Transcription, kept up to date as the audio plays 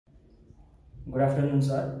Good afternoon,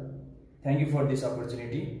 sir. Thank you for this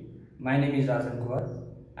opportunity. My name is Rajan.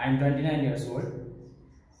 I am 29 years old.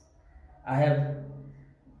 I have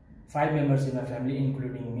 5 members in my family,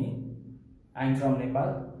 including me. I am from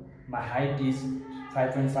Nepal. My height is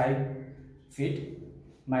 5.5 feet.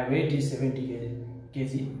 My weight is 70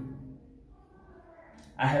 kg.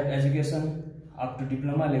 I have education up to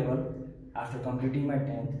diploma level after completing my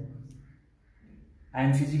 10th. I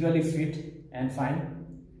am physically fit and fine.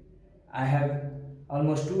 I have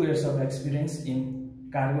almost 2 years of experience in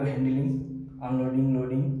cargo handling, unloading,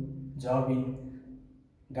 loading, job in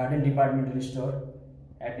garden departmental store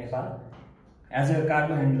at Nepal. As a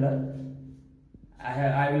cargo handler,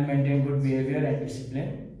 I will maintain good behavior and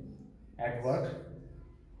discipline at work.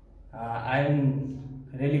 I am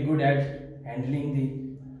really good at handling the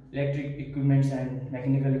electric equipments and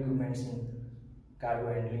mechanical equipments in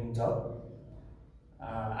cargo handling job.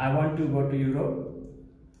 I want to go to Europe.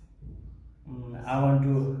 I want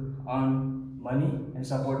to earn money and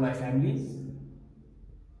support my family.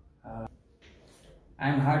 I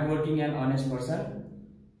am hardworking and honest person.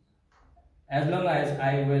 As long as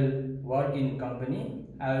I will work in company,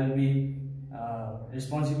 I will be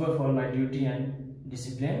responsible for my duty and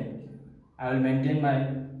discipline. I will maintain my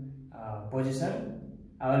position.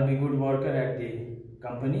 I will be good worker at the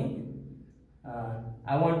company.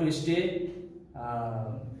 I want to stay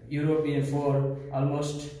Europe for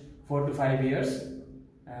almost 4 to 5 years,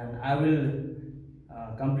 and I will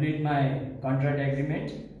complete my contract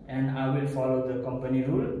agreement and I will follow the company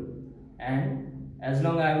rule, and as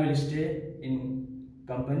long as I will stay in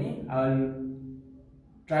company, I will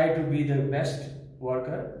try to be the best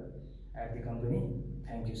worker at the company.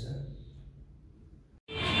 Thank you, sir.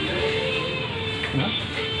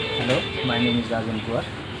 Hello, my name is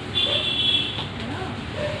Rajan.